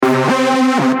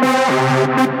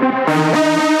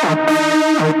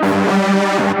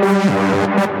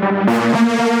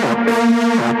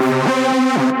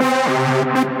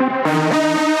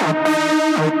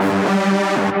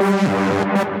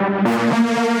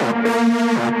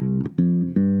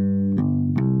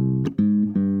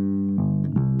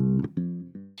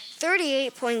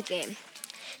28-point game.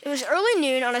 It was early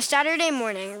noon on a Saturday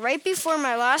morning, right before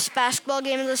my last basketball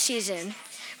game of the season.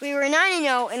 We were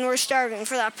 9-0 and were starving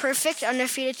for that perfect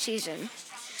undefeated season.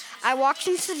 I walked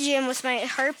into the gym with my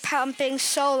heart pumping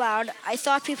so loud, I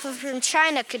thought people from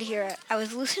China could hear it. I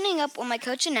was loosening up when my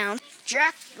coach announced,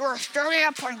 "Jack, you're starting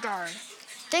at point guard."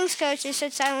 "Thanks, coach," I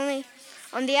said silently.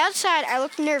 On the outside, I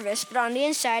looked nervous, but on the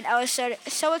inside, I was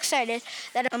so excited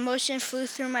that emotion flew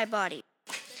through my body.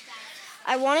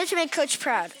 I wanted to make Coach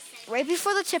proud. Right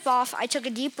before the tip-off, I took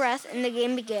a deep breath and the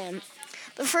game began.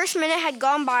 The first minute had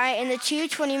gone by in the two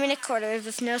 20-minute quarters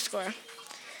with no score.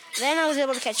 Then I was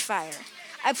able to catch fire.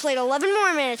 I played 11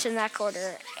 more minutes in that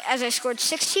quarter as I scored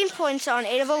 16 points on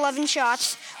 8 of 11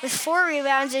 shots with 4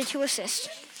 rebounds and 2 assists.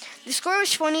 The score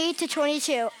was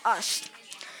 28-22, us.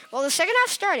 While the second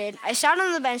half started, I sat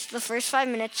on the bench the first 5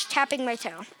 minutes, tapping my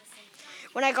toe.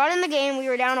 When I got in the game, we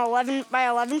were down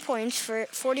 11 points for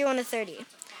 41-30.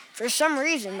 For some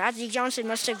reason, Magic Johnson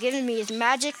must have given me his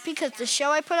magic because the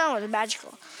show I put on was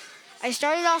magical. I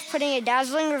started off putting a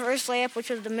dazzling reverse layup, which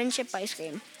was the Minchip ice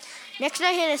cream. Next,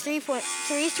 I hit three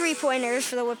three-pointers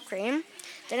for the whipped cream.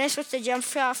 Then I switched to jump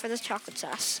shot for the chocolate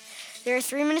sauce. There are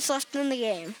 3 minutes left in the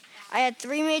game. I had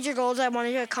 3 major goals I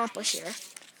wanted to accomplish here.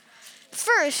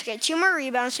 First, get 2 more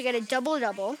rebounds to get a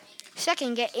double-double.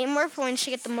 Second, get 8 more points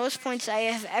to get the most points I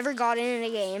have ever gotten in a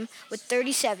game with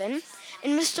 37.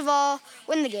 And most of all,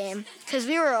 win the game, because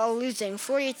we were all losing,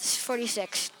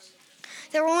 40-46.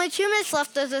 There were only 2 minutes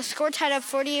left as the score tied up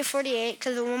 48-48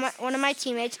 because of one of my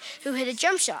teammates who hit a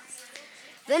jump shot.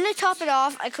 Then to top it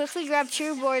off, I quickly grabbed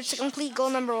 2 boards to complete goal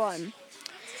number 1.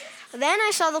 Then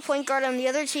I saw the point guard on the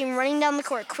other team running down the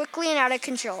court quickly and out of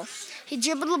control. He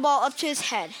dribbled the ball up to his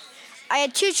head. I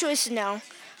had 2 choices now.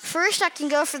 First, I can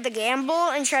go for the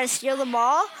gamble and try to steal the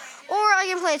ball, or I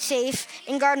can play it safe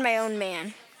and guard my own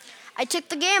man. I took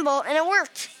the gamble, and it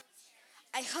worked.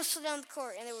 I hustled down the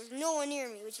court, and there was no one near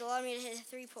me, which allowed me to hit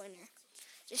a 3-pointer.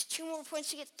 Just 2 more points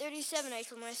to get 37, I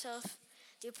told myself.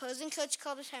 The opposing coach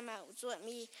called a timeout, which let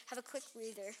me have a quick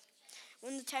breather.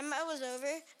 When the timeout was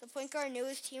over, the point guard knew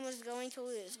his team was going to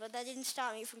lose, but that didn't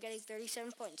stop me from getting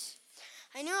 37 points.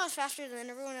 I knew I was faster than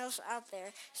everyone else out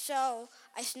there, so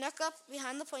I snuck up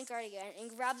behind the point guard again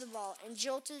and grabbed the ball and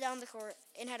jolted down the court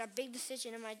and had a big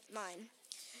decision in my mind.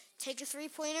 Take a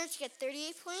 3-pointer to get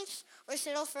 38 points, or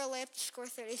settle for a layup to score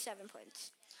 37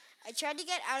 points. I tried to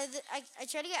get out of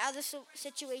the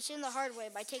situation the hard way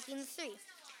by taking the 3.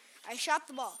 I shot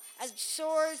the ball as it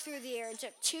soared through the air and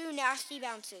took 2 nasty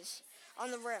bounces on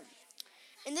the rim.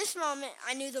 In this moment,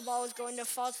 I knew the ball was going to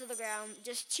fall to the ground.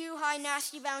 Just 2 high,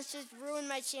 nasty bounces ruined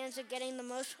my chance of getting the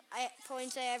most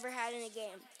points I ever had in a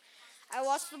game. I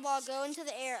watched the ball go into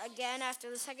the air again after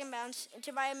the second bounce, and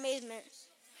to my amazement,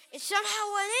 it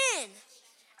somehow went in.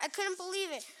 I couldn't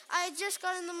believe it. I had just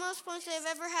gotten the most points I've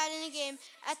ever had in a game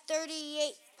at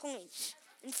 38 points.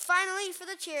 And finally, for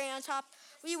the cherry on top,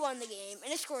 we won the game,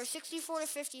 and it scored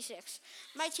 64-56.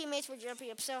 My teammates were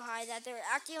jumping up so high that they were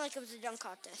acting like it was a dunk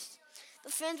contest. The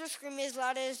fans were screaming as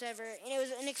loud as ever, and it was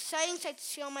an exciting sight to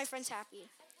see all my friends happy.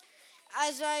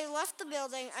 As I left the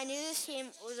building, I knew this team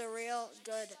was a real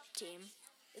good team.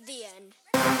 The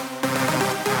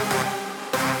end.